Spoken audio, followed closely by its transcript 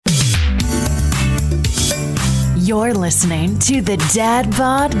You're listening to the Dad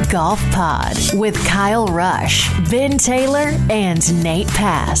Bod Golf Pod with Kyle Rush, Ben Taylor, and Nate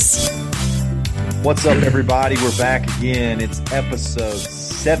Pass. What's up, everybody? We're back again. It's episode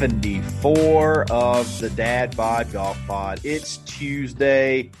 74 of the Dad Bod Golf Pod. It's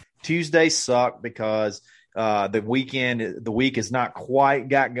Tuesday. Tuesdays suck because the week has not quite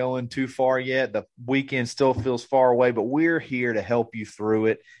got going too far yet. The weekend still feels far away, but we're here to help you through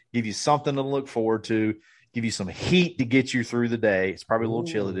it, give you something to look forward to, give you some heat to get you through the day. It's probably a little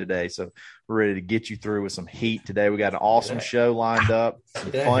chilly today, so we're ready to get you through with some heat today. We got an awesome show lined up,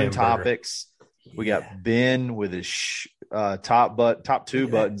 some fun topics. We got Ben with his top two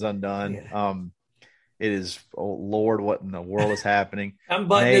buttons undone. It is, oh Lord, what in the world is happening? I'm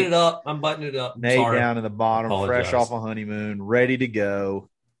buttoning it up. Nate Sorry. Down in the bottom, fresh off a honeymoon, ready to go.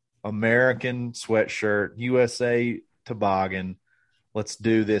 American sweatshirt, USA toboggan. Let's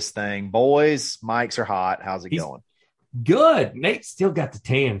do this thing. Boys, mics are hot. How's it going? Good. Nate still got the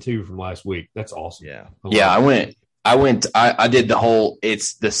tan, too, from last week. That's awesome. I did the whole,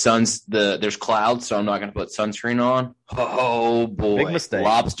 it's the sun's, there's clouds, so I'm not going to put sunscreen on. Oh, boy. Big mistake.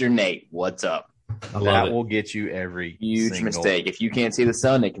 Lobster Nate, what's up? That will get you every huge mistake. If you can't see the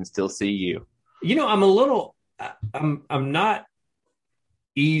sun, they can still see you. You know, I'm not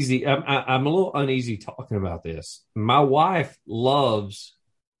easy. I'm a little uneasy talking about this. My wife loves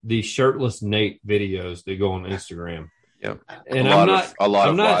the shirtless Nate videos that go on Instagram. Yep. And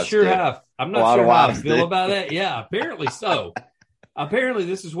I'm not sure how I feel about that. Yeah, apparently so. Apparently,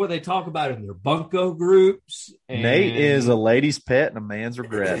 this is what they talk about in their bunko groups. And Nate is a lady's pet and a man's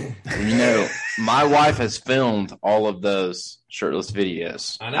regret. You know, my wife has filmed all of those shirtless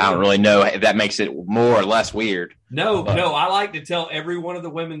videos. I don't really know if that makes it more or less weird. No, I like to tell every one of the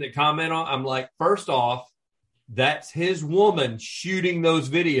women that comment on, I'm like, first off, that's his woman shooting those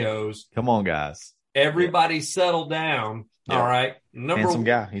videos. Come on, guys. Everybody settle down. Yeah. All right. Handsome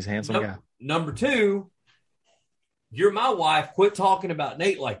guy. He's a handsome guy. Number two, you're my wife. Quit talking about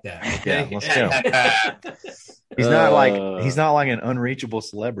Nate like that. Okay? Yeah, let's go. He's not like an unreachable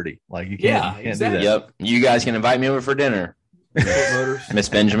celebrity. Like you can't exactly. do that. Yep. You guys can invite me over for dinner. Airport Motors. Miss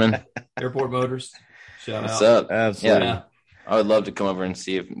Benjamin. Airport Motors. Shout What's out. up? Absolutely. Yeah. I would love to come over and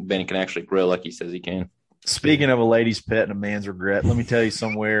see if Ben can actually grill like he says he can. Speaking of a lady's pet and a man's regret, let me tell you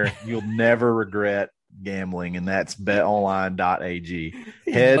somewhere you'll never regret gambling, and that's betonline.ag.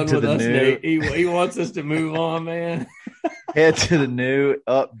 Head to the new. He wants us to move on, man. Head to the new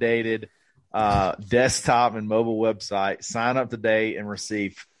updated desktop and mobile website. Sign up today and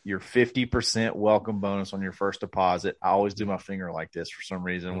receive your 50% welcome bonus on your first deposit. I always do my finger like this for some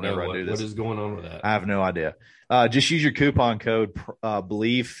reason whenever I do this. What is going on with that? I have no idea. Just use your coupon code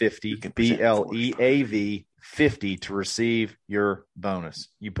BLEAV50, BLEAV 50 to receive your bonus.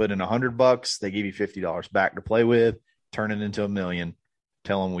 You put in $100, they give you $50 back to play with. Turn it into $1 million.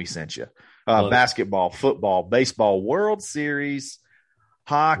 Tell them we sent you. Basketball, football, baseball, World Series,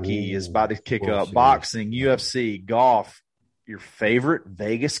 hockey is about to kick up. Series. Boxing, UFC, golf, your favorite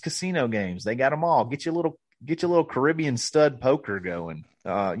Vegas casino games. They got them all. Get you a little Caribbean stud poker going.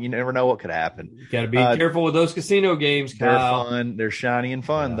 You never know what could happen. You got to be careful with those casino games, Kyle. They're fun. They're shiny and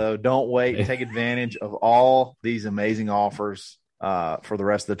fun, though. Don't wait. Take advantage of all these amazing offers for the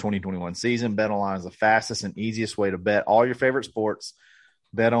rest of the 2021 season. BetOnline is the fastest and easiest way to bet all your favorite sports.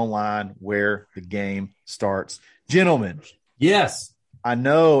 BetOnline, where the game starts. Gentlemen. Yes. I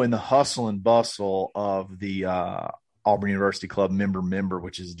know in the hustle and bustle of the Auburn University Club member,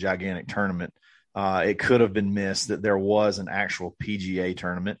 which is a gigantic tournament, it could have been missed that there was an actual PGA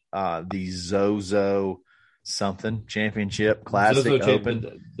tournament, the Zozo something championship, classic Zozo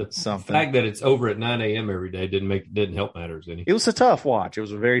open. The something. fact that it's over at 9 a.m. every day didn't help matters any. It was a tough watch. It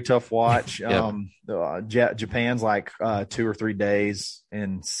was a very tough watch. Japan's like 2 or 3 days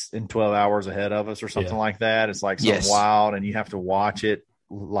in 12 hours ahead of us or something like that. It's like something wild, and you have to watch it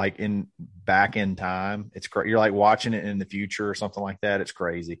like back in time. It's you're like watching it in the future or something like that. It's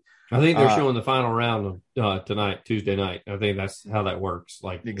crazy. I think they're showing the final round of tonight, Tuesday night. I think that's how that works.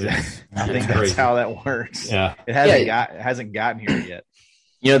 Like exactly. I think that's how that works. Yeah. It hasn't gotten here yet.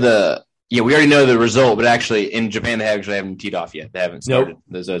 You know, we already know the result, but actually in Japan, they haven't teed off yet. They haven't started.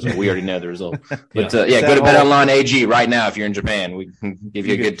 Nope. We already know the result. But go to BetOnline AG right now if you're in Japan. We can give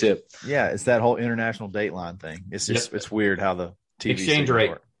you a good tip. Yeah, it's that whole international Dateline thing. It's just it's weird how the TV exchange rate.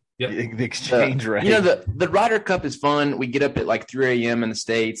 Work. Yep. The exchange rate. You know, the Ryder Cup is fun. We get up at like 3 a.m. in the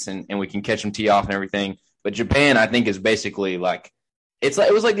States and we can catch them tee off and everything. But Japan, I think, is basically like it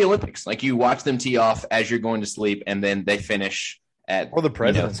was like the Olympics. Like you watch them tee off as you're going to sleep, and then they finish Or the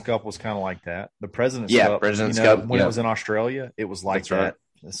President's Cup was kind of like that. The President's Cup. President's Cup. When it was in Australia, it was like that.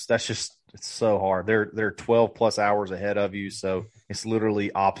 Right. That's just so hard. They're 12 plus hours ahead of you, so it's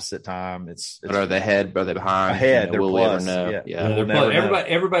literally opposite time. It's But are they ahead? Are they behind? ahead. They're Will plus. we ever know? Yeah. Yeah, We'll they're never plus. know.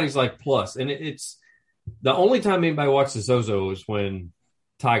 Everybody's like plus, and it's the only time anybody watches Zozo is when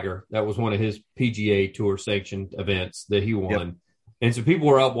Tiger. That was one of his PGA Tour sanctioned events that he won, Yep. and so people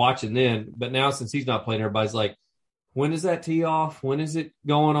were up watching then. But now since he's not playing, everybody's like, "When is that tee off? When is it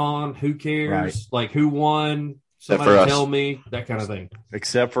going on? Who cares? Right. Like who won? Except Somebody for us. tell me." That kind of thing.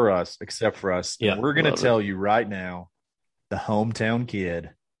 Except for us. Yeah, And we're going to love it. tell you right now, the hometown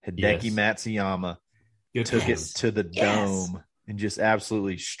kid, Hideki Yes. Matsuyama, Good took it times. to the Yes. dome and just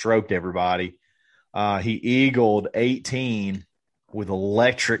absolutely stroked everybody. He eagled 18 with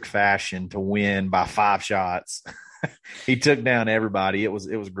electric fashion to win by 5 shots. He took down everybody. It was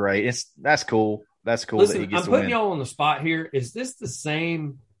great. That's cool. That's cool that he Listen, gets I'm to putting win. y'all on the spot here. Is this the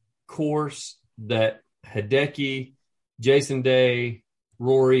same course that Hideki, Jason Day,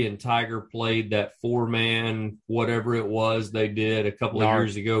 Rory, and Tiger played that 4-man, whatever it was they did a couple of Nar-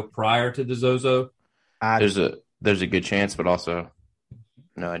 years ago prior to the Zozo? There's a good chance, but also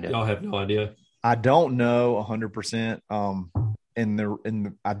no idea. Y'all have no idea. I don't know 100%.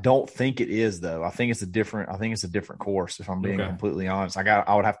 I don't think it is though. I think it's a different course. If I'm being Okay. completely honest,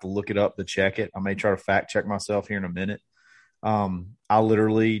 I would have to look it up to check it. I may try to fact check myself here in a minute. I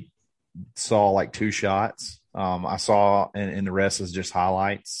literally saw like 2 shots. I saw, and the rest is just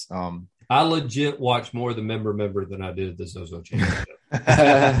highlights. I legit watched more of the member than I did the Zozo Championship.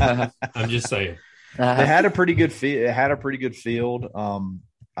 I'm just saying. They had a pretty good field. It had a pretty good field.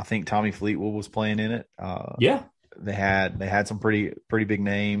 I think Tommy Fleetwood was playing in it. Yeah. They had some pretty big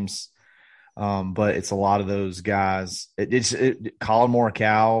names. But it's a lot of those guys. Colin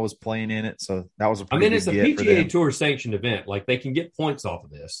Morikawa was playing in it, so that was a pretty it's a big get for PGA them. Tour sanctioned event. Like they can get points off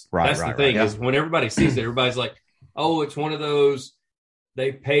of this. Right, That's right, the thing right. is when everybody sees it, everybody's like, "Oh, it's one of those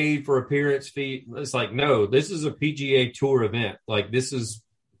they paid for appearance fee." It's like, no, this is a PGA Tour event. Like this was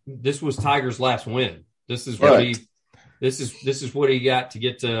Tiger's last win. This is what Right. this is what he got to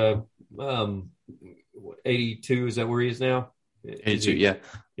get to 82. Is that where he is now? 82, yeah.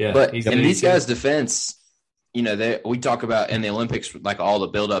 Yeah. But he's in at these 82. guys' defense, we talk about in the Olympics, like all the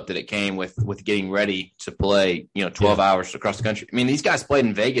buildup that it came with getting ready to play, 12 hours across the country. I mean, these guys played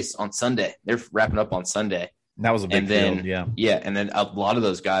in Vegas on Sunday. They're wrapping up on Sunday. And that was a big And then, field, yeah. Yeah, and then a lot of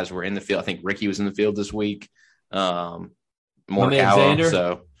those guys were in the field. I think Ricky was in the field this week. man Morikawa. Xander.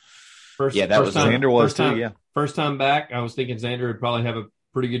 So First, yeah, that first was time, Xander was first time, too, yeah. First time back, I was thinking Xander would probably have a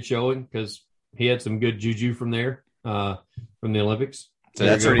pretty good showing because he had some good juju from there, from the Olympics. So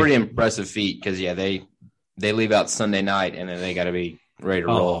that's a pretty impressive feat because they leave out Sunday night and then they got to be ready to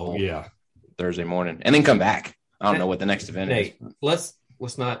roll yeah. Thursday morning and then come back. I don't know what the next event Nate, is.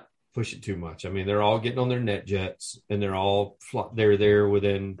 let's not push it too much. I mean, they're all getting on their net jets and they're there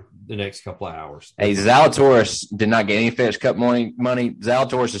within the next couple of hours. Hey, Zalatoris did not get any FedEx Cup money.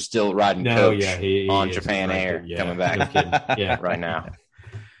 Zalatoris is still riding coach he on is Japan right Air there. Yeah, coming no back kidding. Yeah, right now.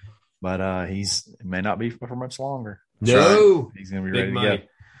 But it may not be for much longer. no, He's going to be big ready money. to go.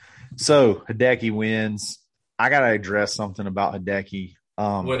 So Hideki wins. I got to address something about Hideki.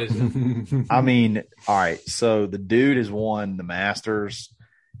 What is it? I mean, all right. So the dude has won the Masters.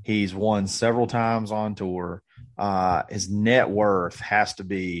 He's won several times on tour. His net worth has to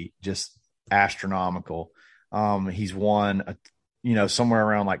be just astronomical. He's won, somewhere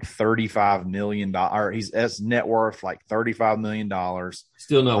around like $35 million. His net worth like $35 million.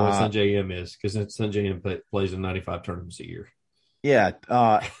 Still know what Sanjay M is because Sanjay M plays in 95 tournaments a year. Yeah.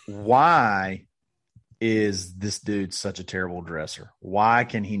 Why is this dude such a terrible dresser? Why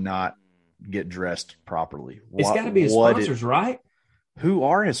can he not get dressed properly? It's got to be his sponsors, right? Who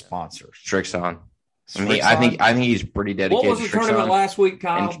are his sponsors? Strixon. I think he's pretty dedicated. What was the to tournament Strixon. last week,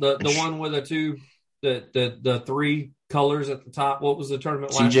 Kyle? And- The one with the 3 colors at the top. What was the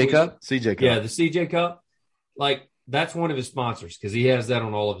tournament last CJ week? Cup. CJ Cup. Yeah, the CJ Cup. Like that's one of his sponsors because he has that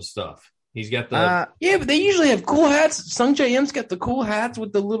on all of his stuff. He's got the Yeah, but they usually have cool hats. Sung J M's got the cool hats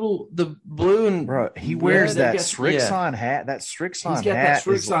with the blue and Bro, he wears they that got- Strixon hat. That Strixon he's got hat that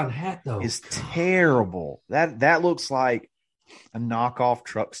Strixon hat though. is terrible. That looks like a knockoff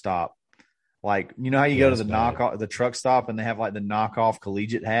truck stop. Like, you know how you go to the bad. the truck stop and they have like the knockoff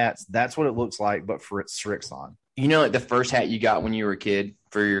collegiate hats? That's what it looks like, but for its Strixon. like the first hat you got when you were a kid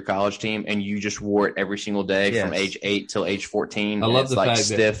for your college team, and you just wore it every single day from age 8 till age 14. I and love it's the like fact that-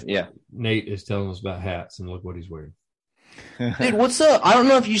 stiff. Yeah, Nate is telling us about hats and look what he's wearing. dude, what's up? I don't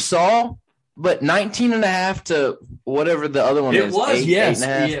know if you saw, but 19 and a half to whatever the other one It is. was, 8, yes,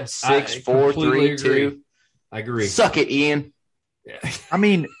 8.5, yes. 6, I 4, completely 3, 2. I agree. Suck it, Ian. I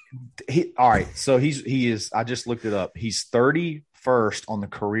mean, all right. So he is. I just looked it up. He's 21st on the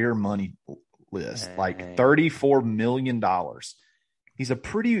career money list, like Dang. $34 million. He's a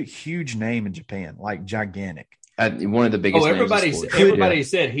pretty huge name in Japan, like gigantic. One of the biggest. Everybody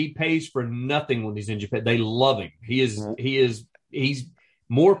said he pays for nothing when he's in Japan. They love him. He's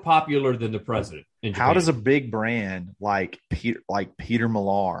more popular than the president in Japan. How does a big brand like Peter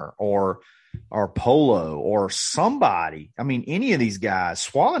Millar or Polo or somebody, I mean, any of these guys,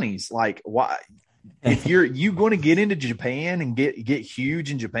 Swanee's, like, why? If you going to get into Japan and get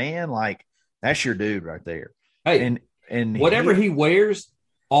huge in Japan, like, that's your dude right there. Hey, and whatever he wears,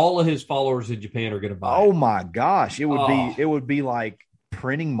 all of his followers in Japan are going to buy. Oh my gosh, it would be like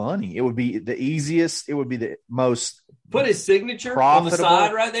printing money. It would be the easiest. It would be the most. Put his signature on the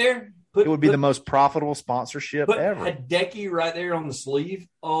side right there. It would be the most profitable sponsorship ever. Hideki right there on the sleeve.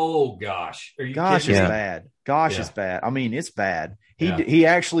 Oh gosh, are you gosh, kidding it's me? bad. Gosh, it's bad. I mean, it's bad. He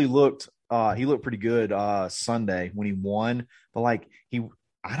actually looked. He looked pretty good Sunday when he won. But like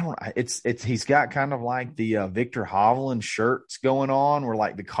he's got kind of like the Victor Hovland shirts going on, where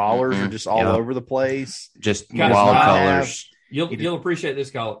like the collars are just all over the place, just Kind of wild wild. colors. You'll appreciate this,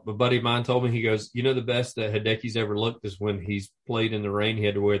 Kyle. A buddy of mine told me, he goes, the best that Hideki's ever looked is when he's played in the rain. He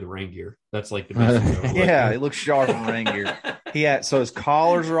had to wear the rain gear. That's like the best. He's ever looked. Yeah, he looks sharp in rain gear. So his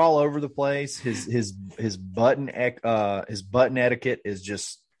collars are all over the place. His button etiquette is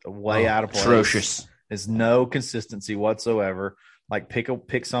just way out of place. Atrocious. There's no consistency whatsoever. Like pick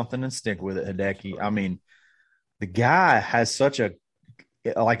something and stick with it, Hideki. I mean, the guy has such an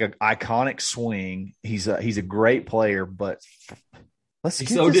iconic swing. He's a great player, but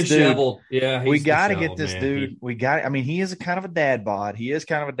He's so disheveled. Dude. Yeah, we got to get this dude. He is a kind of a dad bod.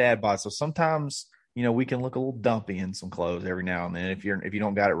 So sometimes, we can look a little dumpy in some clothes every now and then if you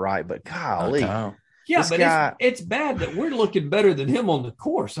don't got it right. But golly, yeah, but it's bad that we're looking better than him on the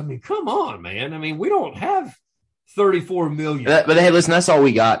course. I mean, come on, man. I mean, we don't have 34 million. But hey, listen, that's all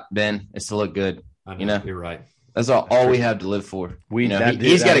we got, Ben, is to look good. I know, you're right. That's all we have to live for.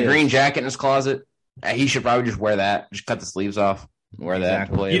 He's got a green jacket in his closet. He should probably just wear that. Just cut the sleeves off. Wear that.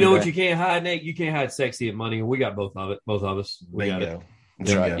 To play what you can't hide, Nate? You can't hide sexy and money. We got both of us. We got it.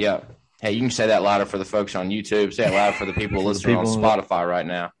 That's right. Yeah. Hey, you can say that louder for the folks on YouTube. Say it louder for the people listening on Spotify right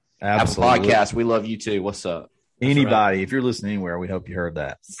now. Absolutely. Apple Podcasts, we love you too. What's up? Anybody, if you're listening anywhere, we hope you heard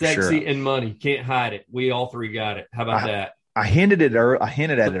that. Sexy and money. Can't hide it. We all three got it. How about that? I hinted at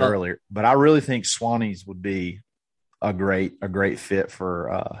it earlier, but I really think Swanee's would be a great fit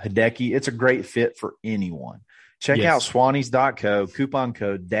for Hideki. It's a great fit for anyone. Check out Swanees.co, coupon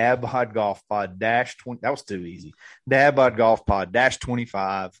code DADBODGolfPod -20. That was too easy. DADBODGolfPod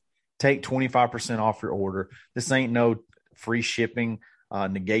 -25. Take 25% off your order. This ain't no free shipping.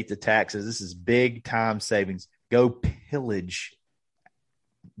 Negate the taxes. This is big time savings. Go pillage.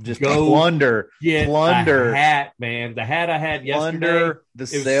 Plunder. The hat, man. The hat I had yesterday. Plunder the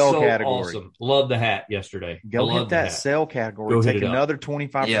sale category. Awesome. Love the hat yesterday. Go hit that sale category. Take another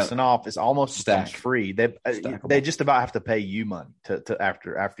 25% off. It's almost free. They just about have to pay you money to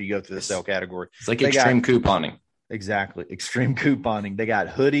after you go through the sale category. It's like extreme couponing. Exactly. Extreme couponing. They got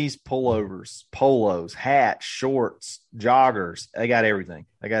hoodies, pullovers, polos, hats, shorts, joggers. They got everything.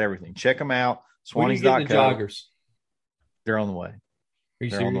 Check them out. Swanees.co. Joggers. They're on the way. Are you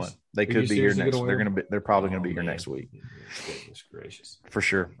serious? They could be here next. They're probably going to be here next week. Goodness gracious! For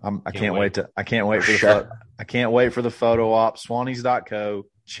sure. I can't wait for the photo op. Swanees.co.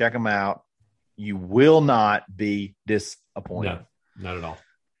 Check them out. You will not be disappointed. No, not at all.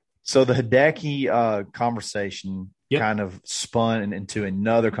 So the Hideki conversation kind of spun into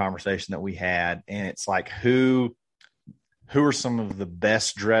another conversation that we had, and it's like who are some of the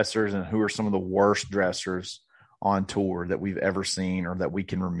best dressers and who are some of the worst dressers on tour that we've ever seen or that we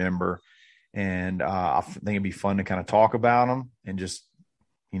can remember. And I think it'd be fun to kind of talk about them and just,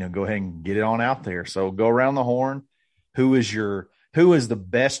 go ahead and get it on out there. So go around the horn. Who is the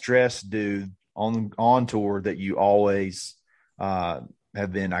best dressed dude on tour that you always have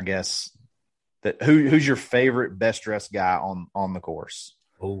been, I guess, who's your favorite best dressed guy on the course?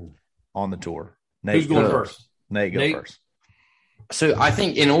 Oh, on the tour. Nate, who's going first? Nate, go first. So I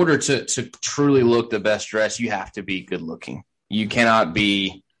think in order to truly look the best dressed, you have to be good looking. You cannot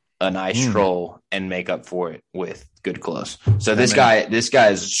be a nice troll and make up for it with good clothes. So this guy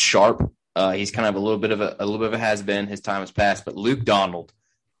is sharp. He's kind of a little bit of a has been. His time has passed. But Luke Donald,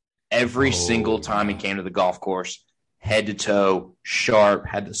 every single time he came to the golf course, head to toe, sharp,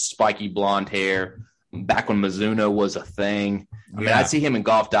 had the spiky blonde hair. Back when Mizuno was a thing. I mean, I'd see him in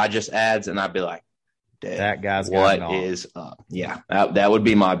Golf Digest ads, and I'd be like, that guy's what is up? Yeah, that would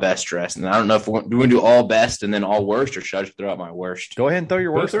be my best dress. And I don't know if we're going to do all best and then all worst, or should I just throw out my worst? Go ahead and throw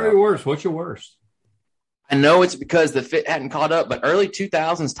your worst. Throw your worst. What's your worst? I know it's because the fit hadn't caught up, but early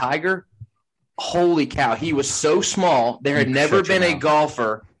 2000s Tiger, holy cow, he was so small. There had never been a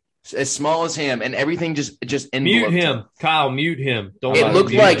golfer as small as him, and everything just mute him. Kyle, mute him. Don't. It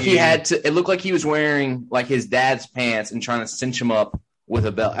looked like he had to. It looked like he was wearing like his dad's pants and trying to cinch him up with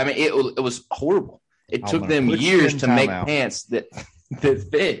a belt. I mean, it was horrible. It took them years to make pants that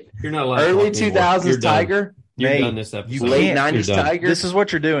fit. You're not allowed. Early 2000s Tiger. You've done this episode. Late 90s Tiger. This is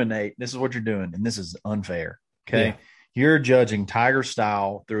what you're doing, Nate. This is what you're doing, and this is unfair. Okay, Yeah. You're judging Tiger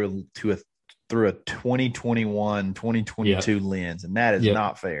style through a 2021, 2022 lens, and that is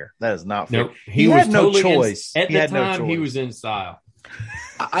not fair. That is not fair. Nope. He had no choice. At the time, he was in style.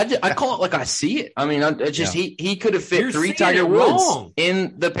 I call it like I see it. I mean, he could have fit You're 3 seeing Tiger it Woods wrong.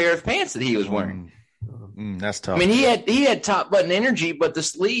 in the pair of pants that he was wearing. That's tough. I mean, he had top button energy, but the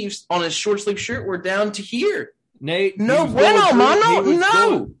sleeves on his short sleeve shirt were down to here. Nate, No,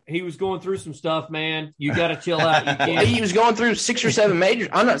 he was going through some stuff, man. You got to chill out. You can't. He was going through 6 or 7 majors.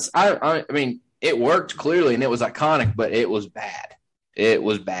 I mean, it worked clearly and it was iconic, but it was bad. It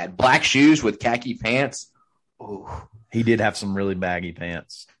was bad. Black shoes with khaki pants. Ooh. He did have some really baggy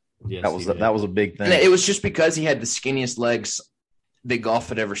pants. Yes, that was a big thing. And it was just because he had the skinniest legs that golf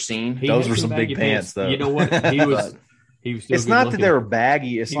had ever seen. Those were some big pants, though. You know what? He was. He was still it's good not looking. that they were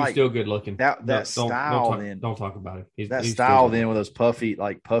baggy. It's he like was still good looking. That style. Don't talk about it. He's style then with those puffy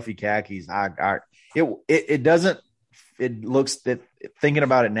khakis. It doesn't. It looks that thinking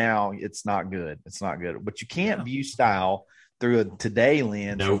about it now, it's not good. It's not good. But you can't view style through a today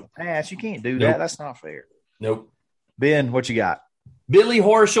lens. Nope. Past, you can't do that. That's not fair. Nope. Ben, what you got? Billy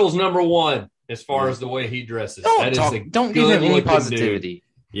Horschel's number one as far as the way he dresses. Don't give him any positivity. Dude.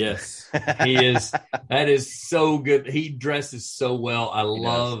 Yes, he is. That is so good. He dresses so well. I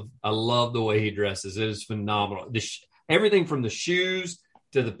love the way he dresses. It is phenomenal. Everything from the shoes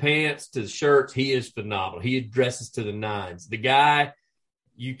to the pants to the shirts, he is phenomenal. He dresses to the nines. The guy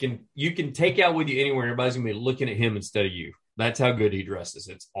you can take out with you anywhere. Everybody's gonna be looking at him instead of you. That's how good he dresses.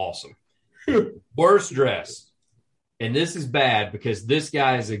 It's awesome. Worst dress, and this is bad because this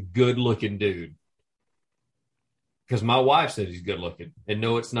guy is a good looking dude. Because my wife said he's good looking, and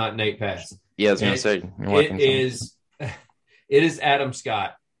no, it's not Nate Pass. Yeah, I was going to say it is Adam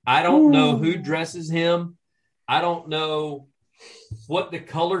Scott. I don't know who dresses him. I don't know what the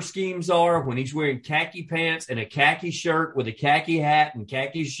color schemes are when he's wearing khaki pants and a khaki shirt with a khaki hat and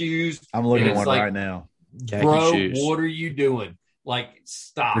khaki shoes. I'm looking at one right now. Bro, what are you doing? Like,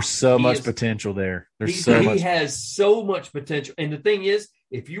 stop. There's so much potential there. He has so much potential. And the thing is,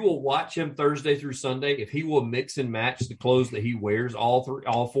 if you will watch him Thursday through Sunday, if he will mix and match the clothes that he wears all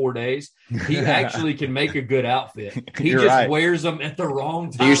 4 days, he actually can make a good outfit. He wears them at the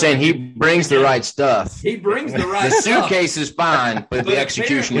wrong time. So you're saying he brings the right stuff. He brings the right stuff. The suitcase is fine, but the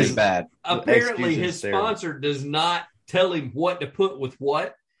execution is bad. Apparently, his sponsor does not tell him what to put with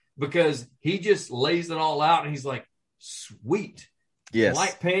what because he just lays it all out and he's like, sweet. Yes.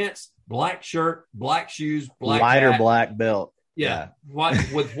 Black pants, black shirt, black shoes, black lighter hat. Black belt. Yeah.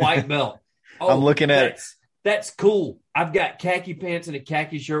 With white belt. Oh, I'm looking at it. That's cool. I've got khaki pants and a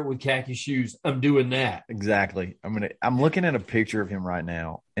khaki shirt with khaki shoes. I'm doing that. Exactly. I'm looking at a picture of him right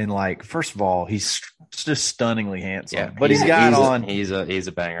now, and like, first of all, he's just stunningly handsome. Yeah, but he's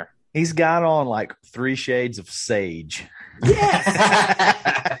a banger. He's got on like 3 shades of sage. Yes.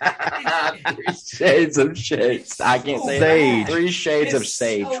 3 shades of shades. I can't say sage. 3 shades of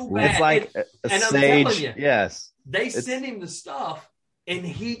sage. So it's like a sage. You, yes. They send him the stuff, and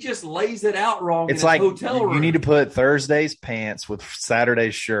he just lays it out wrong. It's in like his hotel room. You need to put Thursday's pants with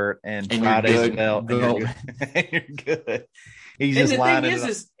Saturday's shirt and Friday's belt. And you're good. He's and just the thing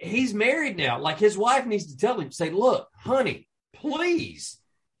is he's married now. Like his wife needs to tell him, say, "Look, honey, please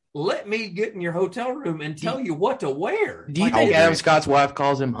let me get in your hotel roim and tell you what to wear." Do you think Adam Scott's wife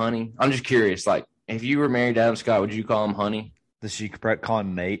calls him honey? I'm just curious. Like, if you were married to Adam Scott, would you call him honey? Does she call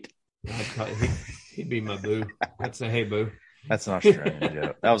him Nate? He'd be my boo. I'd say, "Hey, boo." That's an Australian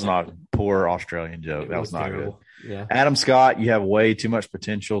joke. That was not a poor Australian joke. That was not terrible. Good. Yeah. Adam Scott, you have way too much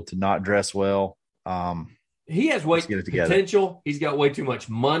potential to not dress well. He has way too much potential. He's got way too much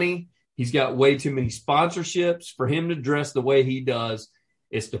money. He's got way too many sponsorships. For him to dress the way he does,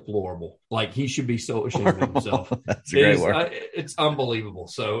 it's deplorable. Like, he should be so ashamed of himself. That's a great word. It's unbelievable.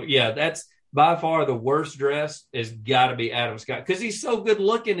 So, yeah, that's by far the worst dress has got to be Adam Scott because he's so good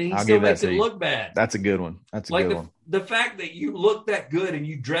looking and he still makes it look bad. That's a good one. That's a good one. The fact that you look that good and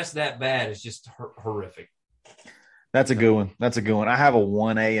you dress that bad is just horrific. That's a good one. That's a good one. I have a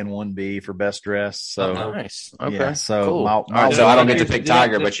 1A and 1B for best dress. So nice. Okay. Yeah, so cool. my- All right, so I don't get to pick Did I-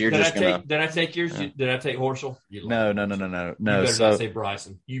 Tiger, but you're did just I gonna. Did I take yours? Yeah. Did I take Horschel? no. You better So not say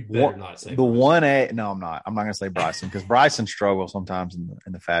Bryson. You better not say the Bryson. 1A. No, I'm not. I'm not going to say Bryson because Bryson struggles sometimes in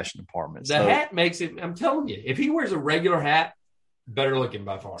the fashion department. The hat makes it. I'm telling you, if he wears a regular hat, better looking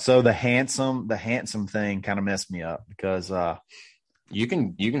by far. So the handsome thing kind of messed me up because You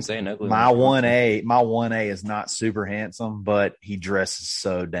can say an ugly. my 1A is not super handsome, but he dresses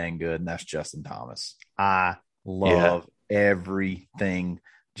so dang good, and that's Justin Thomas. I love everything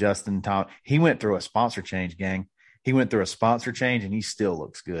Justin Thomas. He went through a sponsor change, gang. He went through a sponsor change, and he still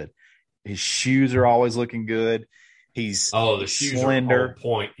looks good. His shoes are always looking good. He's the shoes slender. are on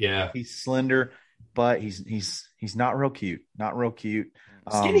point. Yeah, He's slender, but he's not real cute. Not real cute.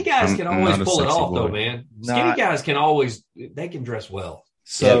 skinny guys can always not a pull it sexy off, though, boy. man. Skinny guys can always. They can dress well.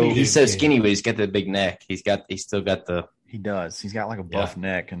 So Yeah, he's so skinny, but he's got the big neck. He's still got the. he does. He's got like a buff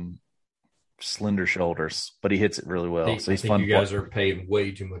neck and slender shoulders, but he hits it really well. So he's I think fun. you guys are paying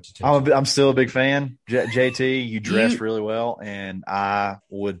way too much attention. I'm still a big fan. JT, you dress really well, and I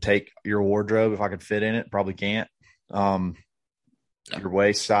would take your wardrobe if I could fit in it. Probably can't. Your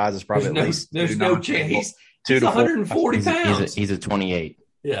waist size is probably There's at least no chance. two He's to 140 pounds. He's a 28.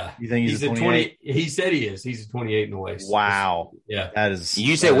 Yeah. You think he's a 20? He said he is. He's a 28 in the waist. Wow. Yeah. That is.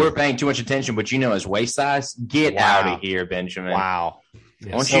 You say we're paying too much attention, but you know his waist size. Get out of here, Benjamin. Wow.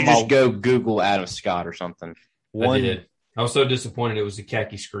 Yeah. Why don't So you just go Google Adam Scott or something? I did. I was so disappointed it was the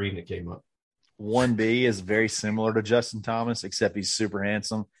khaki screen that came up. 1B is very similar to Justin Thomas, except he's super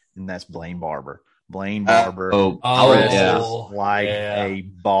handsome, and that's Blaine Barber. Blaine Barber dresses like a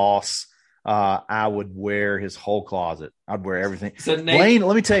boss. I would wear his whole closet. I'd wear everything. So Nate, Blaine,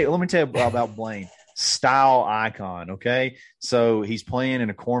 let me tell you about Blaine. Style icon. Okay. So he's playing in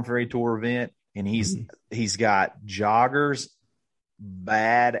a Corn Ferry Tour event, and he's got joggers,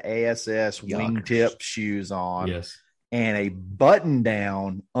 bad ASS wingtip shoes on, yes, and a button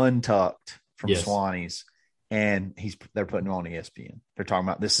down untucked from Yes. Swanee's. And they're putting him on ESPN. They're talking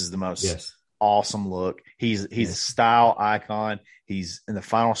about this is the most yes. awesome look. He's a style icon. He's in the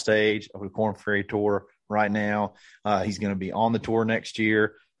final stage of the Corn Ferry Tour right now. He's going to be on the tour next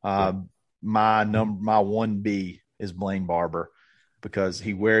year. My 1B is Blaine Barber because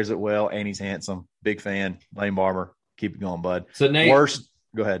he wears it well and he's handsome. Big fan. Blaine Barber. Keep it going, bud. So Nate,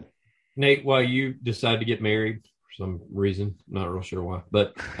 Go ahead. Nate, while you decided to get married for some reason, not real sure why,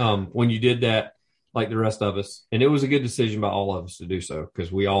 but when you did that, like the rest of us, and it was a good decision by all of us to do so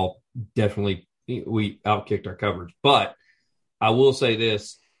because we all definitely we outkicked our coverage. But I will say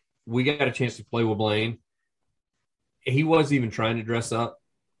this: we got a chance to play with Blaine. He wasn't even trying to dress up.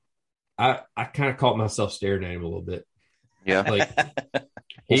 I kind of caught myself staring at him a little bit. Yeah. Like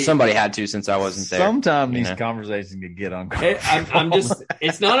Somebody had to since I wasn't there. Sometimes these conversations can get uncomfortable. I'm just,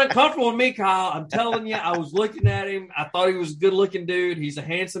 it's not uncomfortable with me, Kyle. I'm telling you, I was looking at him. I thought he was a good looking dude. He's a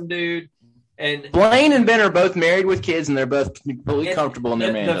handsome dude. And Blaine and Ben are both married with kids, and they're both completely comfortable in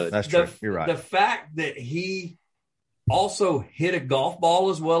their manhood. That's true. You're right. The fact that he also hit a golf ball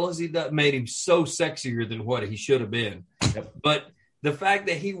as well as he did made him so sexier than what he should have been. Yep. But the fact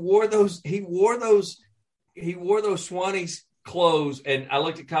that he wore those Swanee's clothes, and I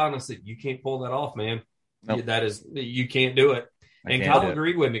looked at Kyle and I said, "You can't pull that off, man. Nope. You can't do it." And Kyle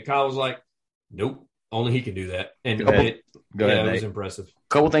agreed with me. Kyle was like, "Nope, only he can do that." And Go ahead, it was impressive.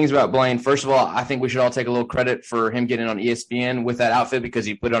 Couple things about Blaine. First of all, I think we should all take a little credit for him getting on ESPN with that outfit because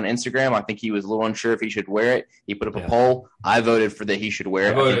he put it on Instagram. I think he was a little unsure if he should wear it. He put up a poll. I voted for that he should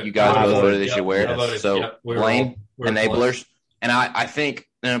wear it. I think you guys both voted he should wear it. So Blaine, enablers. And I think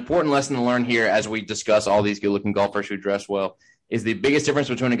an important lesson to learn here as we discuss all these good-looking golfers who dress well is the biggest difference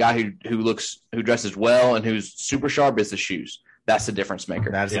between a guy who dresses well and who's super sharp is the shoes. That's the difference maker.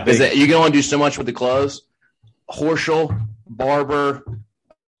 Because you can only do so much with the clothes. Horschel, Barber,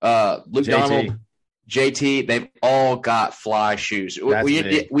 Luke Donald, JT, they've all got fly shoes.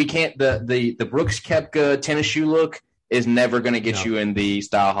 We can't the Brooks Koepka tennis shoe look is never going to get you in the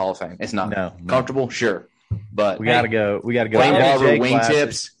Style Hall of Fame. It's not comfortable, sure, but we got to go. We got to go. Blaine Barber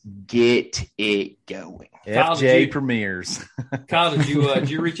wingtips, get it going. FJ premieres. Kyle, did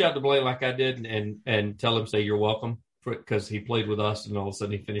you reach out to Blaine like I did and tell him say you're welcome? Because he played with us and all of a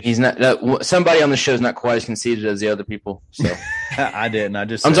sudden he finished. He's not. Somebody on the show is not quite as conceited as the other people. So I didn't. I'm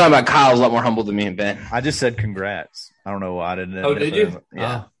talking about Kyle's a lot more humble than me and Ben. I just said congrats. I don't know why I didn't. Oh, did you?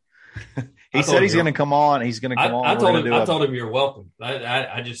 Yeah. He said he's going to come on. He's going to come on. I told him you're welcome.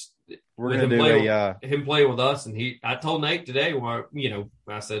 I just we're going to do him playing with us, and I told Nate today.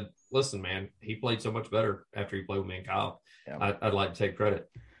 I said, listen, man, he played so much better after he played with me and Kyle. Yeah. I'd like to take credit.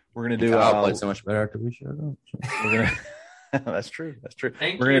 We're gonna do. Kyle played so much better after we showed up. We're gonna. That's true.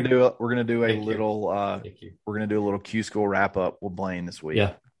 Thank We're you. gonna do a Thank you. little. Thank you. We're gonna do a little Q School wrap up with Blaine this week.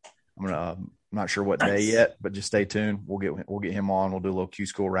 Yeah. I'm not sure what day yet, but just stay tuned. We'll get him on. We'll do a little Q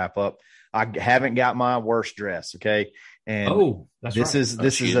School wrap up. I haven't got my worst dress, okay? And That's this right.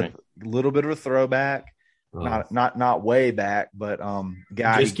 is a little bit of a throwback, not way back, but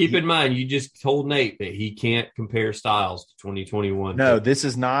guy. Just keep in mind, you just told Nate that he can't compare styles to 2021. No, this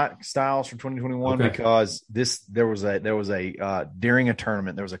is not styles from 2021 because there was a during a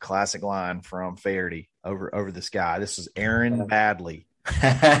tournament there was a classic line from Faherty over this guy. This is Aaron Badley.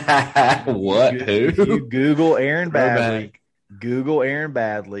 What? If you Google Aaron Badley,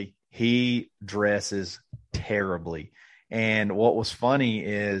 he dresses terribly. And what was funny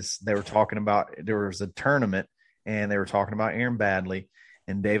is they were talking about there was a tournament and they were talking about Aaron Badley,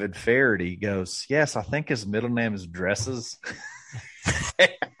 and David Faherty goes, "Yes, I think his middle name is Dresses."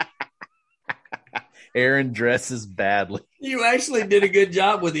 Aaron dresses badly. You actually did a good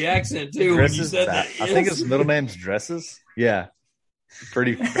job with the accent too when you said that. I think his middle name's Dresses. Yeah.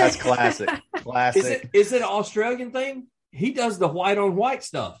 That's classic. Classic. Is it an Australian thing? He does the white on white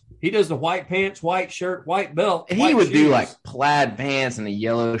stuff. He does the white pants, white shirt, white belt. He would shoes. do like plaid pants and a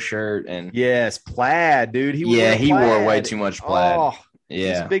yellow shirt and yes, plaid, dude. He wore way too much plaid. Oh, yeah,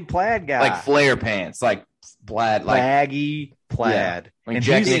 he's a big plaid guy. like flare pants, like plaid, like baggy plaid. Yeah. Like and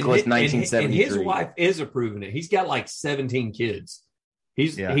Jack he's- Nicklaus, And 1973. his wife is approving it. He's got like 17 kids.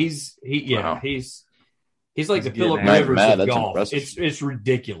 He's Yeah. like He's the getting Philip mad. Rivers Mad, of that's golf. impressive. It's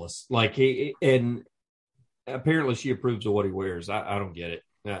ridiculous. Like and apparently she approves of what he wears. I don't get it.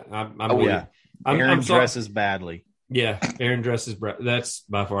 I'm yeah. Aaron I'm sorry. dresses badly. Yeah, Aaron dresses. That's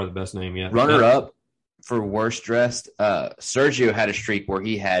by far the best name yet. Runner up for worst dressed. Sergio had a streak where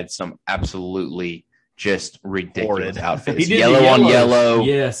he had some absolutely just ridiculous Horrid. outfits. He did Yellow the on yellows. yellow,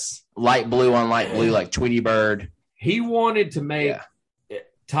 Yes, light blue on light blue, like Tweety Bird. he wanted to make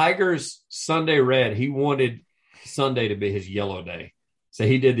Tiger's Sunday red. He wanted Sunday to be his yellow day. So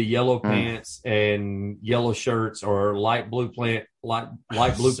he did the yellow pants and yellow shirts, or light blue blue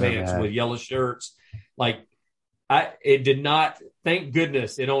So pants bad. with yellow shirts. Like it did not. Thank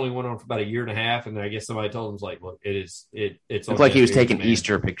goodness it only went on for about a year and a half, and I guess somebody told him it's It's on like he was Netflix, taking man.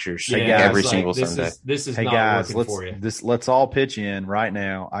 Easter pictures Hey, Yeah, guys, every it's single like, Sunday. This is Hey not guys, working for you. let's all pitch in right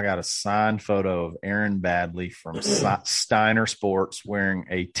now. I got a signed photo of Aaron Badley from Steiner Sports wearing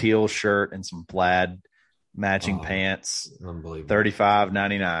a teal shirt and some plaid matching pants. Unbelievable.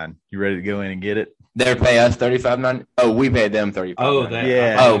 $35.99. You ready to go in and get it? They pay us $35.99. Oh, we paid them $35.99. Oh, that.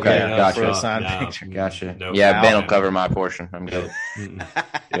 Yeah. Oh, okay. Yeah, Gotcha. For a no, signed no. picture. Gotcha. Nope. Yeah, Ben No. will cover my portion. I'm good. Mm-mm.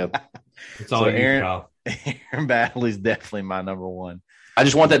 Yep. It's all So you, Aaron- Kyle. Aaron Badley's definitely my number one. I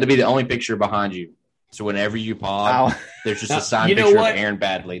just want that to be the only picture behind you. So whenever you pod, there's just Now, a signed you know picture what? of Aaron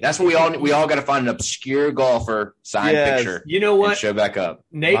Badley. That's what we all got to find an obscure golfer signed Yes. picture You know and what? show back up.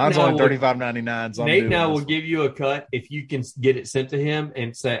 Nate Mine's and I only will, $35.99. So I'm Nate doing and I this will one. give you a cut if you can get it sent to him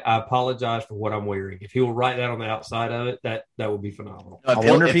and say, "I apologize for what I'm wearing." If he will write that on the outside of it, that would be phenomenal. No, I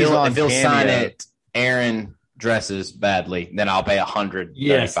wonder if he's on if he'll sign Cameo. it, Aaron dresses badly, then I'll pay $100.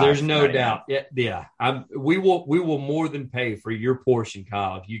 Yes, there's no doubt. Yeah. We will more than pay for your portion,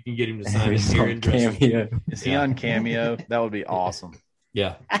 Kyle. If you can get him to sign it here in Dresden. Is he on Cameo? That would be awesome.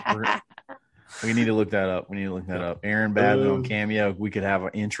 Yeah. We need to look that up. Aaron Badley on Cameo. We could have an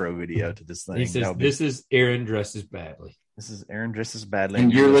intro video to this thing. He That says, would be- "This is Aaron dresses badly." this is Aaron dresses badly.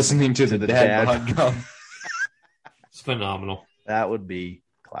 And you're listening to the the Dad Dad. Bod Golf. It's phenomenal. That would be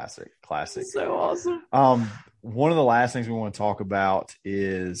classic. So awesome. One of the last things we want to talk about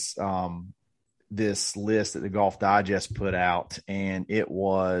is this list that the Golf Digest put out, and it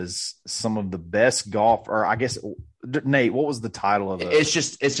was some of the best golf, or I guess, Nate, what was the title of it? It's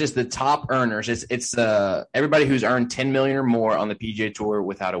just the top earners. It's everybody who's earned 10 million or more on the PGA Tour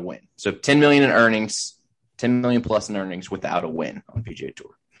without a win. So 10 million in earnings, 10 million plus in earnings without a win on the PGA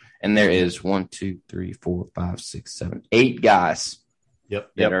Tour. And there is 1, 2, 3, 4, 5, 6, 7, 8 guys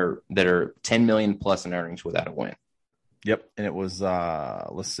that are 10 million plus in earnings without a win. Yep. And it was,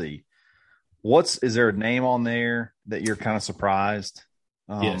 let's see. Is there a name on there that you're kind of surprised?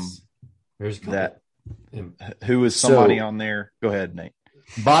 Yes. There's a couple. That And who is somebody So- on there? Go ahead, Nate.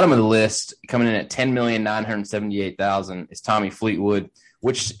 Bottom of the list, coming in at 10,978,000 is Tommy Fleetwood,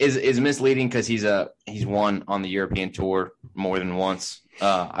 which is misleading because he's won on the European Tour more than once.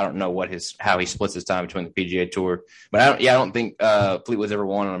 I don't know how he splits his time between the PGA Tour, but I don't think Fleetwood's ever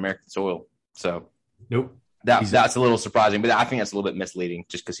won on American soil. So Nope. that's a little surprising, but I think that's a little bit misleading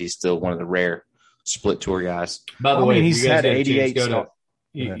just because he's still one of the rare split tour guys. By the I way, mean, if he's you guys had get a chance, 88 go to start.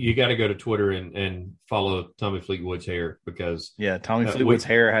 You got to go to Twitter and follow Tommy Fleetwood's hair because Tommy Fleetwood's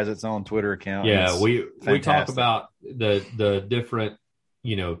hair has its own Twitter account. Yeah, we talk about the different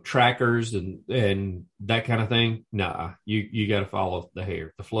trackers and that kind of thing. Nah, you got to follow the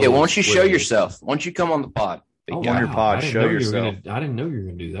hair, the flow. Yeah, why don't you show yourself? Why don't you come on the pod? On your pod, show yourself. I didn't know you were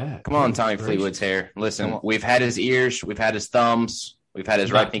going to do that. Come on, Tommy Fleetwood's hair. Listen, we've had his ears, we've had his thumbs, we've had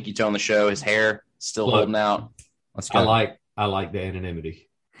his right pinky toe on the show. His hair still holding out. Let's go. I like the anonymity.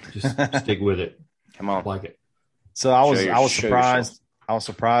 Just stick with it. Come on, I like it. So I was surprised. I was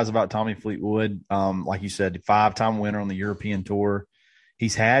surprised about Tommy Fleetwood. Like you said, 5-time winner on the European Tour.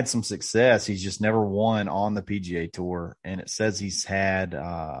 He's had some success. He's just never won on the PGA Tour, and it says he's had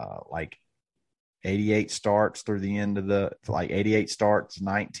 88 starts through the end of 88 starts,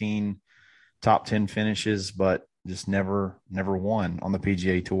 19 top 10 finishes, but just never won on the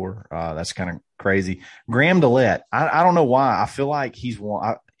PGA Tour. That's kind of crazy. Graham DeLette, I don't know why. I feel like he's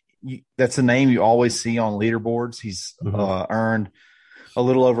won. That's a name you always see on leaderboards. He's earned a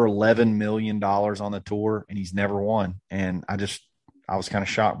little over $11 million on the tour, and he's never won. And I was kind of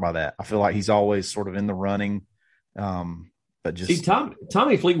shocked by that. I feel like he's always sort of in the running. But just see,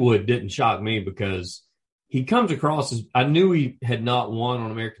 Tommy Fleetwood didn't shock me because he comes across as, I knew he had not won on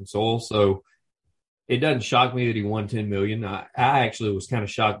American soil, so it doesn't shock me that he won $10 million. I actually was kind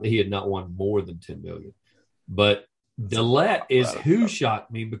of shocked that he had not won more than $10 million. But DeLette is who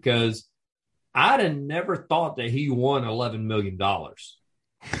shocked me because I'd have never thought that he won $11 million. Oh,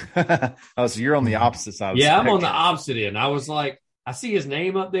 so you're on the opposite side. Yeah, I'm on the opposite end. I was like, I see his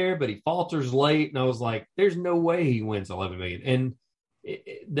name up there, but he falters late. And I was like, there's no way he wins $11 million. And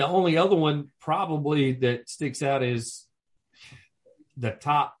the only other one probably that sticks out is the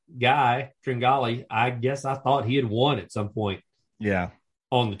top guy, Tringali. I guess I thought he had won at some point. Yeah.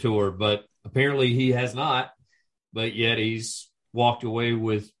 On the tour, but apparently he has not. But yet he's walked away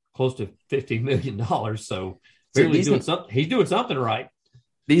with close to $50 million. So apparently he's doing something right.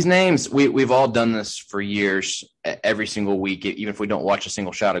 These names, we've all done this for years, every single week. Even if we don't watch a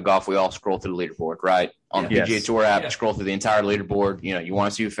single shot of golf, we all scroll through the leaderboard, right? On the PGA Tour app, scroll through the entire leaderboard. You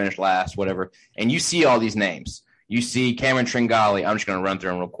want to see who finished last, whatever. And you see all these names. You see Cameron Tringali. I'm just going to run through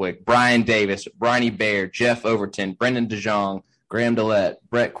them real quick. Brian Davis, Bryony Baird, Jeff Overton, Brendan DeJong, Graham DeLette,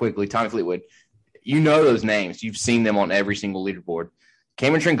 Brett Quigley, Tommy Fleetwood. You know those names. You've seen them on every single leaderboard.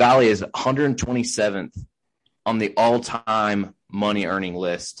 Cameron Tringali is 127th on the all-time money earning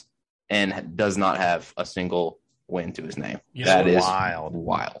list and does not have a single win to his name. That is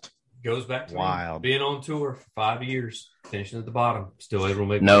wild. Goes back to being on tour for 5 years, finishing at the bottom, still able to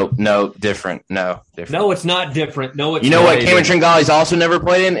make different. No, it's not different. No, it's you know what Cameron Tringali's also never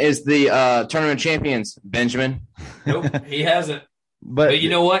played in is the Tournament of Champions, Benjamin. Nope, he hasn't. But you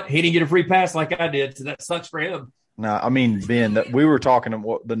know what? He didn't get a free pass like I did, so that sucks for him. No, I mean, Ben, we were talking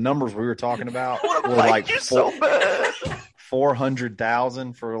about the numbers we were talking about were like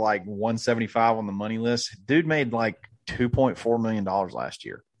 400,000 for like 175 on the money list. Dude made like $2.4 million last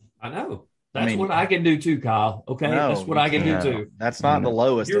year. I know. That's what I can do too, Kyle. Okay, that's what I can do too. That's not the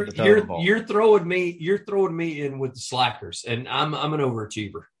lowest of the totem pole. You're throwing me in with the slackers, and I'm an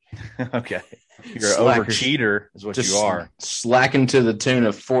overachiever. Okay, you're an overcheater, is what you are. Slacking to the tune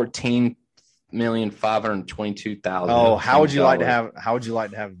of $14,522,000. Oh, how would you like to have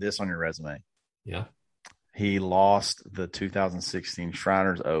this on your resume? Yeah, he lost the 2016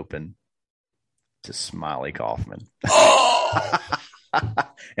 Shriners Open to Smiley Kaufman. Oh.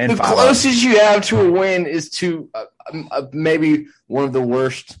 And the closest you have to a win is to maybe one of the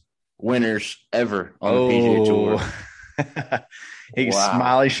worst winners ever on the PGA Tour.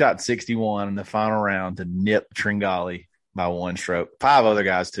 Smiley shot 61 in the final round to nip Tringali by one stroke. 5 other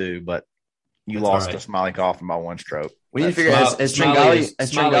guys too, but you lost to Smiley Kaufman by one stroke. We need to figure out has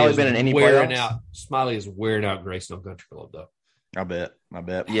Tringali been in any playoffs? Smiley is wearing out Greystone Country Club though. I bet.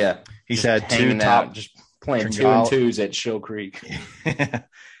 Yeah, he's had 2 top just playing 2-2s at Show Creek.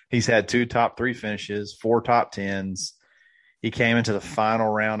 He's had 2 top 3 finishes, 4 top 10s. He came into the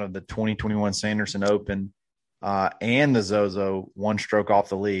final round of the 2021 Sanderson Open and the Zozo 1 stroke off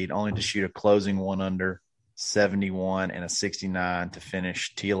the lead, only to shoot a closing 1 under, 71 and a 69 to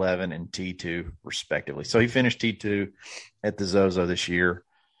finish T11 and T2 respectively. So he finished T2 at the Zozo this year.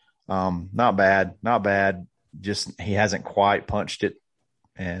 Not bad. Just he hasn't quite punched it.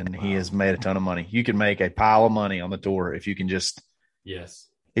 And he has made a ton of money. You can make a pile of money on the tour if you can just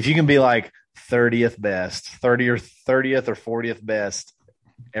if you can be like 30th best, 30th or 40th best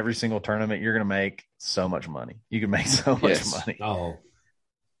every single tournament, you're going to make so much money. You can make so much money. Oh,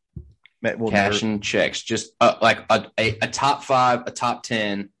 cashing checks, just like a top 5, a top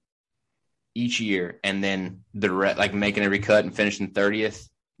 10, each year, and then like making every cut and finishing 30th.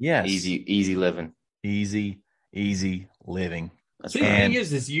 Yes. Easy living. Easy living. See, the thing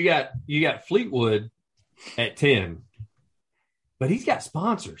is you got Fleetwood at 10, but he's got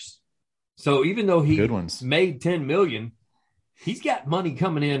sponsors. So even though he Good ones. made $10 million, he's got money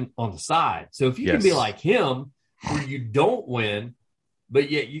coming in on the side. So if you can be like him, where you don't win, but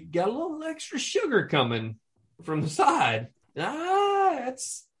yet you got a little extra sugar coming from the side,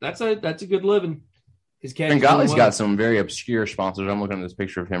 that's a good living. His cash. Bengali's got some very obscure sponsors. I'm looking at this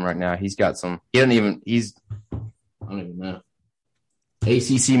picture of him right now. He's got some. I don't even know.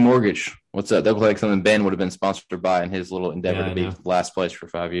 ACC Mortgage. What's that? That looks like something Ben would have been sponsored by in his little endeavor to be last place for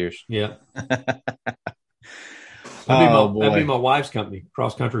 5 years. Yeah. That'd be my wife's company,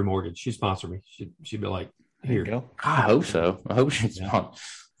 Cross Country Mortgage. She'd sponsor me. She'd be like, "Here, go." I hope so. I hope she's. Yeah.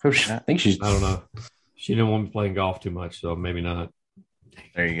 I think she's. I don't know. She didn't want me playing golf too much, so maybe not.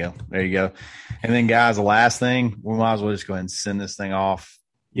 There you go. And then, guys, the last thing, we might as well just go ahead and send this thing off.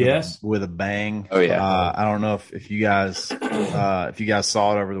 Yes, with a bang. Oh yeah. I don't know if you guys saw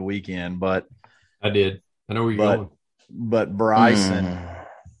it over the weekend, but I did. I know where you're going. But Bryson,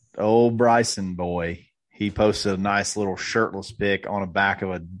 old Bryson boy, he posted a nice little shirtless pic on the back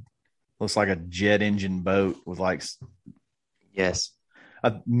of looks like a jet engine boat with like 1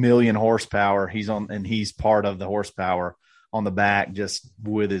 million horsepower. He's part of the horsepower on the back, just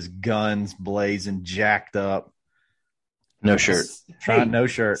with his guns blazing, jacked up. No shirt. No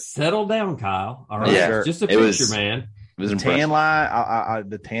shirt. Settle down, Kyle. All right. Yeah. Just a picture, man. It was the impressive. tan line.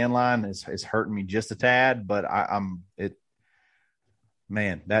 The tan line is hurting me just a tad, but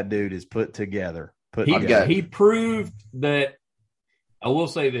man, that dude is put together. He proved that. I will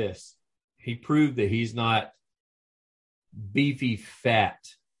say this: he proved that he's not beefy fat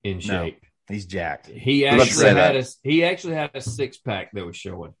in shape. No, he's jacked. He actually had a 6-pack that was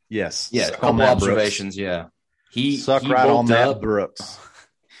showing. Yes. Yeah. A couple observations. Brooks. Yeah. He right on that, Brooks.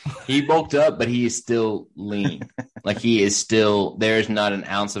 He bulked up, but he is still lean. Like he is still, there's not an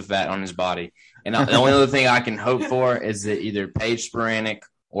ounce of fat on his body. And the only other thing I can hope for is that either Paige Sporanic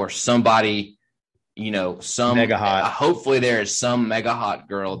or somebody, some mega hot. Hopefully there is some mega hot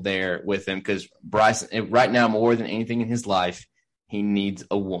girl there with him, because Bryson, right now, more than anything in his life, he needs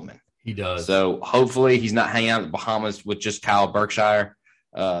a woman. He does. So hopefully he's not hanging out in the Bahamas with just Kyle Berkshire.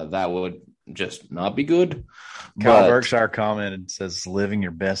 That would just not be good. Kyle Berkshire commented and says, "Living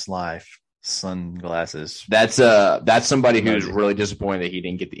your best life, sunglasses." That's somebody who's really disappointed that he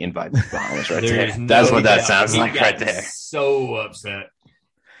didn't get the invite to the Bahamas right there. That's what that sounds like right there. So upset.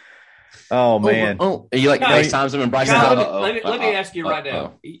 Oh man! Oh, you like FaceTimes him and Bryson? Let me ask you right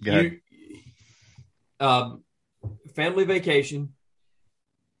now. Family vacation,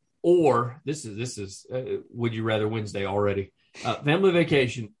 or this is would you rather Wednesday already? Family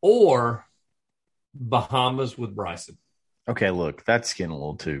vacation or Bahamas with Bryson. Okay, look, that's getting a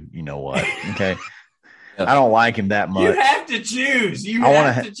little too. You know what? Okay, I don't like him that much. You have to choose.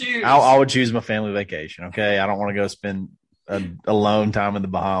 I would choose my family vacation. Okay, I don't want to go spend alone time in the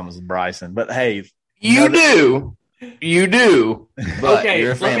Bahamas with Bryson. But hey, you do. But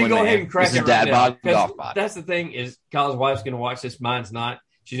okay, let me go ahead and crack it right now. Golf pod. That's the thing is, Kyle's wife's going to watch this. Mine's not.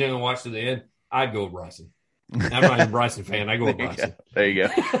 She's not going to watch to the end. I'd go with Bryson. I'm not even a Bryson fan. I go with Bryson. There you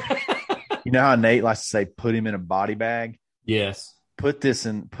go. You know how Nate likes to say, "Put him in a body bag." Yes. Put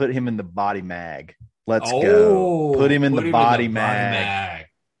him in the body mag. Let's go. Put him in the body mag.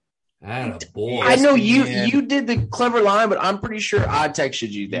 Boy. I know you did the clever line, but I'm pretty sure I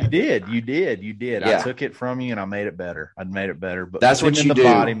texted you that. You did. Yeah. I took it from you and I made it better. But that's what you do,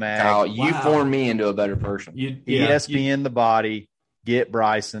 body mag. Kyle. You formed me into a better person. ESPN the body. Get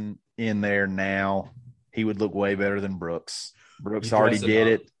Bryson in there now. He would look way better than Brooks. Brooks already did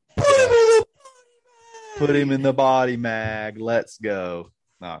it. Put him in the body mag. Let's go.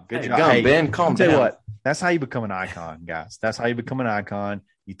 No, good job. Ben, calm down. Tell you what, that's how you become an icon, guys. That's how you become an icon.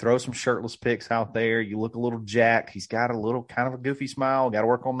 You throw some shirtless pics out there. You look a little jacked. He's got a little kind of a goofy smile. Got to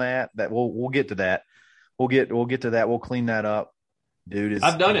work on that. We'll get to that. We'll get to that. We'll clean that up. Dude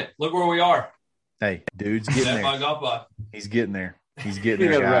I've done it. Look where we are. Hey, dude's getting there. He's getting there. He's getting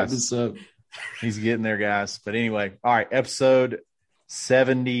there, guys. Wrap this up. He's getting there, guys. But anyway, all right, episode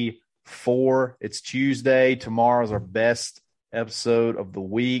 74. It's Tuesday. Tomorrow's our best episode of the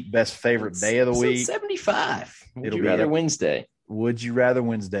week, best favorite day of the week. 75. Would you rather Wednesday? Would you rather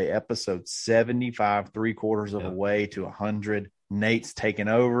Wednesday, episode 75, 3/4 of the way to 100. Nate's taking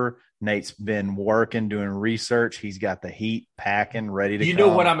over. Nate's been working, doing research. He's got the heat packing, ready to come. You know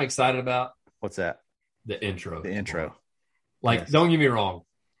what I'm excited about? What's that? The intro. The intro. Like, yes. Don't get me wrong.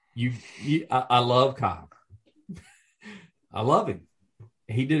 I love Kyle. I love him.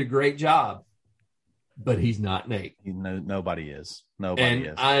 he did a great job, but he's not Nate. Nobody is.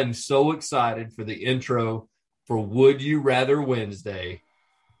 I am so excited for the intro for Would You Rather Wednesday.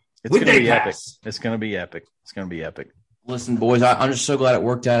 It's going to be epic. It's going to be epic. It's going to be epic. Listen, boys, I'm just so glad it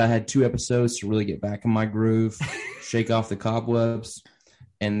worked out. I had 2 episodes to really get back in my groove, shake off the cobwebs,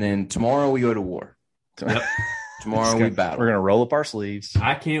 and then tomorrow we go to war. Yep. Tomorrow we battle. We're going to roll up our sleeves.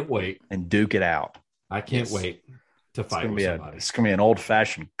 I can't wait. And duke it out. I can't wait to fight with somebody. It's going to be an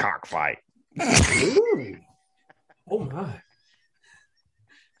old-fashioned cockfight. Ooh. Oh, my.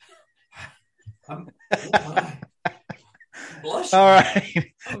 Oh, my. Blushing. All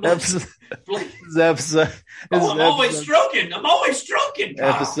right. Episode. I'm always stroking.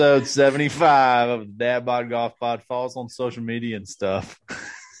 Kyle. Episode 75 of the Dad Bod Golf Pod. Follow us on social media and stuff.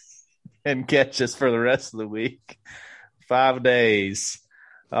 And catch us for the rest of the week. 5 days.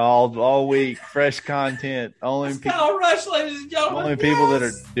 All week. Fresh content. Only Kyle Rush, ladies and gentlemen. Only people that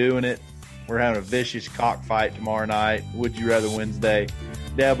are doing it. We're having a vicious cockfight tomorrow night. Would you rather Wednesday?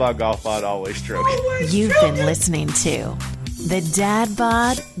 Dad Bod Golf Pod, always stroking. You've been listening to the Dad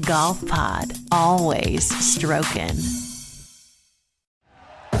Bod Golf Pod, always stroking.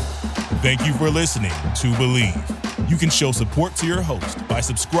 Thank you for listening to Believe. You can show support to your host by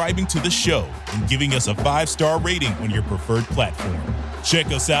subscribing to the show and giving us a 5-star rating on your preferred platform. Check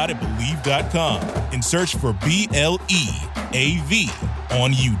us out at Believe.com and search for BLEAV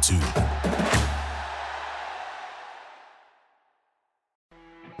on YouTube.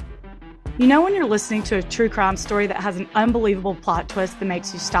 You know when you're listening to a true crime story that has an unbelievable plot twist that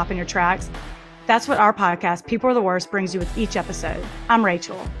makes you stop in your tracks? That's what our podcast, People Are the Worst, brings you with each episode. I'm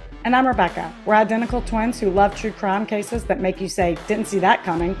Rachel. And I'm Rebecca. We're identical twins who love true crime cases that make you say, didn't see that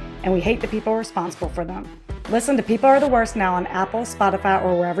coming, and we hate the people responsible for them. Listen to People Are the Worst now on Apple, Spotify,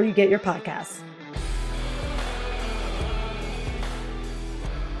 or wherever you get your podcasts.